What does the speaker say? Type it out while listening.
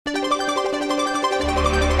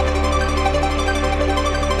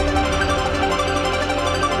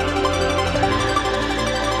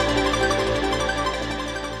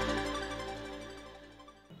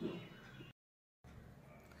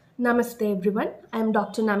Namaste everyone, I am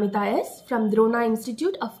Dr. Namitha S from Drona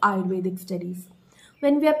Institute of Ayurvedic Studies.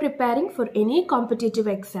 When we are preparing for any competitive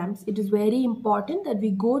exams, it is very important that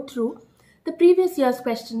we go through the previous year's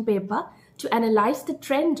question paper to analyze the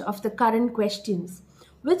trend of the current questions,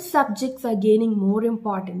 which subjects are gaining more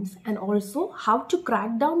importance, and also how to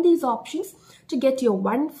crack down these options to get your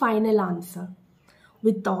one final answer.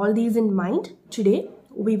 With all these in mind, today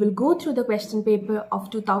we will go through the question paper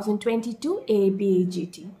of 2022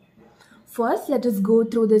 AIAPGET. First, let us go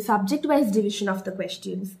through the subject-wise division of the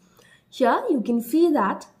questions. Here you can see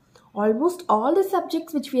that almost all the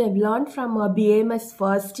subjects which we have learned from BAMS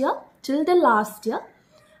first year till the last year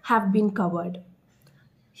have been covered.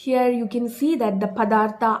 Here you can see that the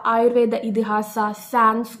Padartha, Ayurveda, Idihasa,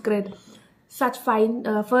 Sanskrit, such fine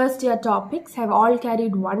first year topics have all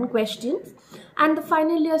carried one questions, and the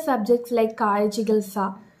final year subjects like Kaya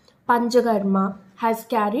Chikitsa, Panchakarma has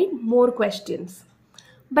carried more questions.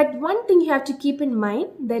 But one thing you have to keep in mind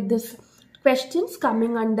that this questions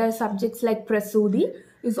coming under subjects like Prasudi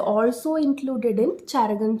is also included in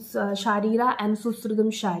Charagam Sharira and Susrudam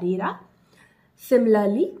Sharira.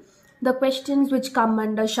 Similarly, the questions which come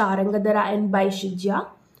under Sharangadhara and Vaishijya,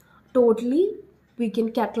 totally we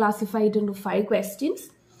can classify it into 5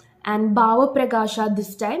 questions, and Bhava Prakasha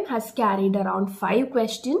this time has carried around 5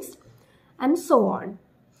 questions, and so on.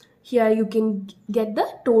 Here you can get the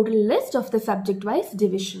total list of the subject-wise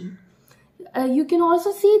division. You can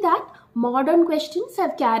also see that modern questions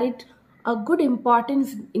have carried a good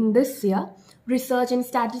importance in this year. Research and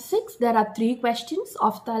statistics, there are 3 questions,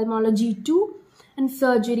 ophthalmology 2, and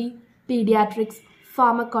surgery, pediatrics,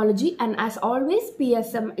 pharmacology, and as always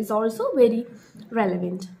PSM is also very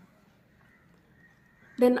relevant.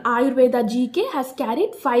 Then Ayurveda GK has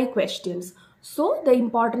carried 5 questions. So the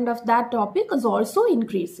importance of that topic is also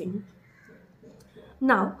increasing.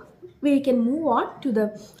 Now we can move on to the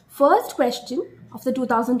first question of the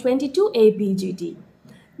 2022 AIAPGET.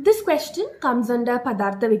 This question comes under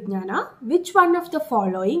Padartha Vijnana. Which one of the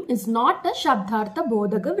following is not a Shabdartha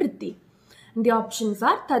Bodhaka Vritti? And the options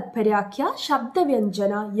are Tatparyakya, Shabda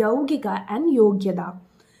Vyanjana, Yaugika and Yogyada.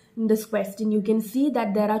 In this question you can see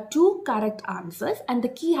that there are 2 correct answers and the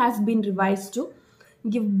key has been revised to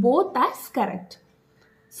give both as correct.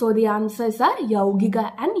 So the answers are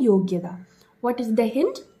Yaugika and Yogyada. What is the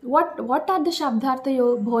hint? What are the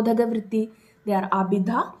Shabdartha Bodhaka Vritti? They are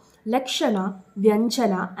Abhidha, Lakshana,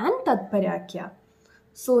 Vyanjana and Tatparyakya.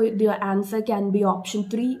 So the answer can be option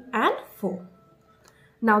 3 and 4.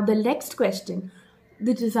 Now the next question.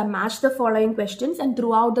 This is a match the following questions, and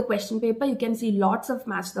throughout the question paper you can see lots of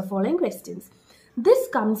match the following questions. This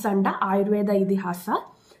comes under Ayurveda Idihasa.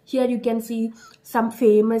 Here you can see some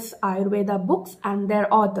famous Ayurveda books and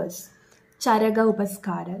their authors. Charaga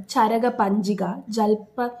Upaskara, Charaga Panjiga,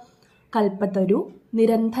 Jalpa Kalpataru,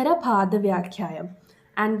 Niranthara Bhada Vyakhyayam.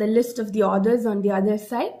 And the list of the authors on the other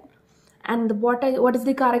side. And what is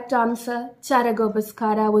the correct answer? Charaga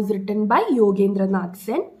Upaskara was written by Yogendranath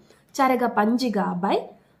Sen. Charaga Panjiga by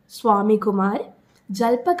Swami Kumar.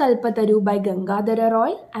 Jalpa Kalpataru by Gangadhara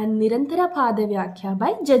Roy. And Niranthara Bhada Vyakhya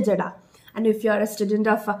by Jajada. And if you are a student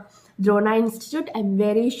of Drona Institute, I'm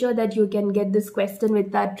very sure that you can get this question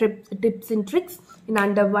with the tips and tricks in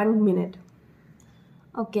under 1 minute.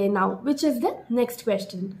 Okay, now which is the next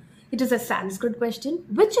question? It is a Sanskrit question.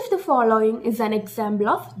 Which of the following is an example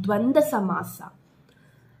of Dvanda Samasa?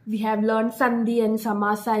 We have learned Sandhi and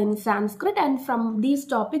Samasa in Sanskrit, and from these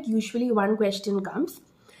topics usually one question comes.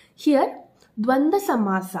 Here, Dvanda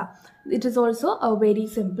Samasa. It is also a very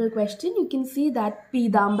simple question. You can see that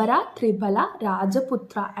Pidambara, Tribhala,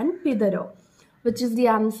 Rajaputra and Pidaro. Which is the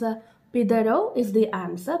answer? Pidaro is the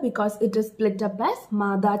answer because it is split up as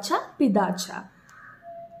Madacha, Pidacha.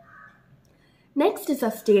 Next is a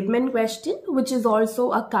statement question, which is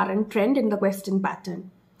also a current trend in the question pattern.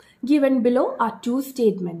 Given below are 2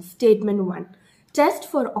 statements. Statement 1. Test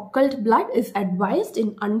for occult blood is advised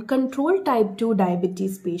in uncontrolled type 2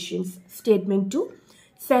 diabetes patients. Statement 2.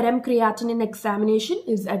 Serum creatinine examination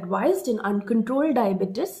is advised in uncontrolled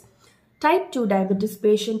diabetes, type 2 diabetes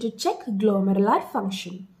patient to check glomerular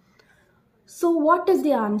function. So what is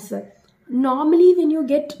the answer? Normally when you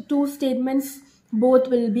get 2 statements, both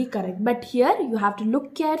will be correct. But here you have to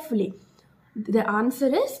look carefully. The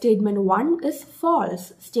answer is statement 1 is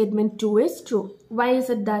false. Statement 2 is true. Why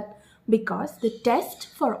is it that? Because the test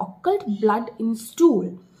for occult blood in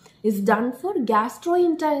stool is done for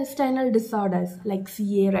gastrointestinal disorders like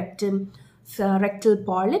CA, rectum, rectal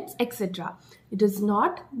polyps, etc. It is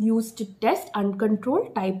not used to test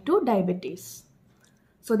uncontrolled type 2 diabetes.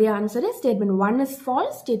 So the answer is statement 1 is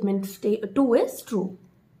false, statement 2 is true.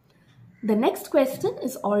 The next question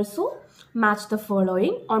is also Match the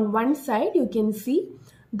following. On one side you can see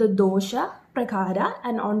the dosha, prakara,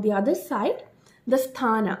 and on the other side the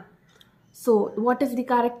sthana. So what is the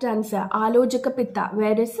correct answer? Alojaka pitta,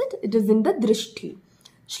 where is it? It is in the drishti.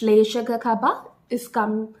 Shleshaka khaba is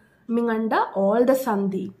coming under all the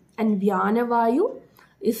sandhi, and Vyanavayu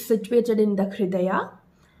is situated in the hridaya,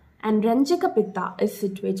 and Ranjaka pitta is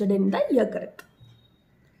situated in the yagrat.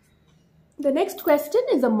 The next question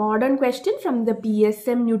is a modern question from the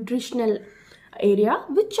PSM nutritional area.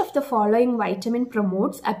 Which of the following vitamin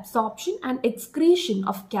promotes absorption and excretion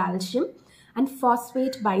of calcium and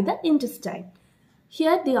phosphate by the intestine?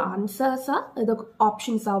 Here the answers are, the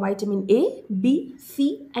options are vitamin A, B,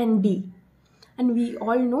 C and D. And we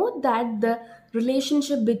all know that the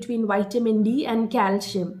relationship between vitamin D and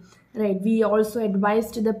calcium, right? We also advise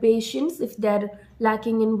to the patients, if they're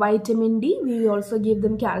lacking in vitamin D, we also give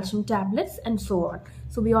them calcium tablets and so on.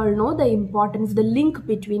 So we all know the importance, the link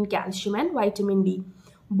between calcium and vitamin D.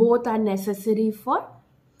 Both are necessary for,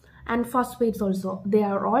 and phosphates also, they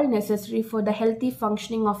are all necessary for the healthy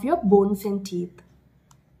functioning of your bones and teeth.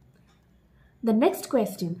 The next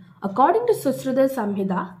question, according to Susruta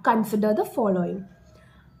Samhita, consider the following.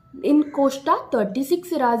 In Koshta,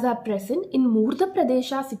 36 siras are present. In Murdha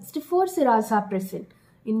Pradesha, 64 siras are present.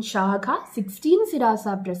 In Shakha, 16 siras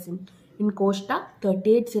are present. In Koshta,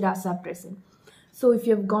 38 siras are present. So if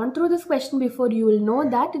you have gone through this question before, you will know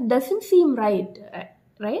that it doesn't seem right,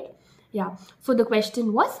 right? Yeah. So the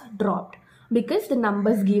question was dropped because the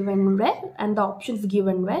numbers given were and the options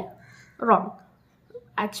given were wrong.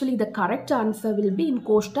 Actually, the correct answer will be, in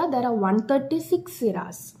Koshta there are 136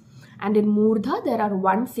 siras, and in Murdha there are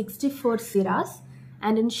 164 siras,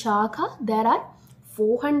 and in Shakha there are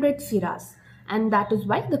 400 siras, and that is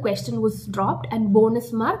why the question was dropped and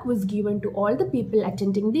bonus mark was given to all the people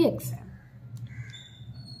attending the exam.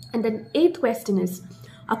 And then 8th question is,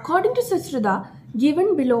 according to Susruta,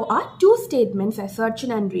 given below are two statements,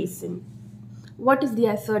 assertion and reason. What is the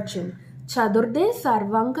assertion? Chadurde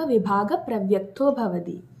sarvanga vibhaga pravyakto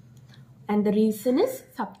bhavadi. And the reason is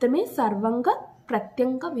saptame sarvanga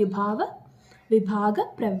pratyanga vibhaga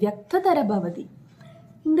pravyaktatara bhavadi.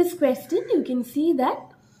 In this question, you can see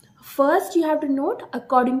that first you have to note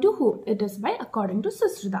according to whom. It is by according to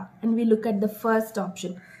Susruta. And we look at the first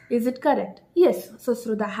option. Is it correct? Yes,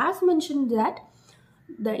 Susruta has mentioned that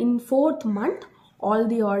in 4th month, all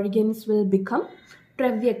the organs will become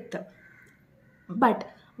pravyakta. But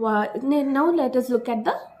now let us look at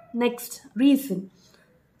the next reason.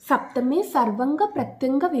 Saptame sarvanga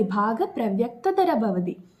pratyanga vibhaga pravyaktatara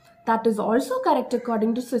bhavadi. That is also correct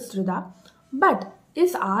according to Susruta. But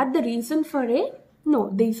are the reason for A?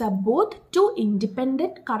 No, these are both two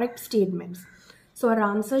independent correct statements. So our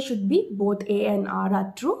answer should be both A and R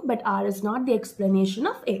are true, but R is not the explanation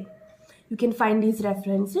of A. You can find these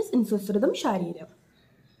references in Susrutam Shariram.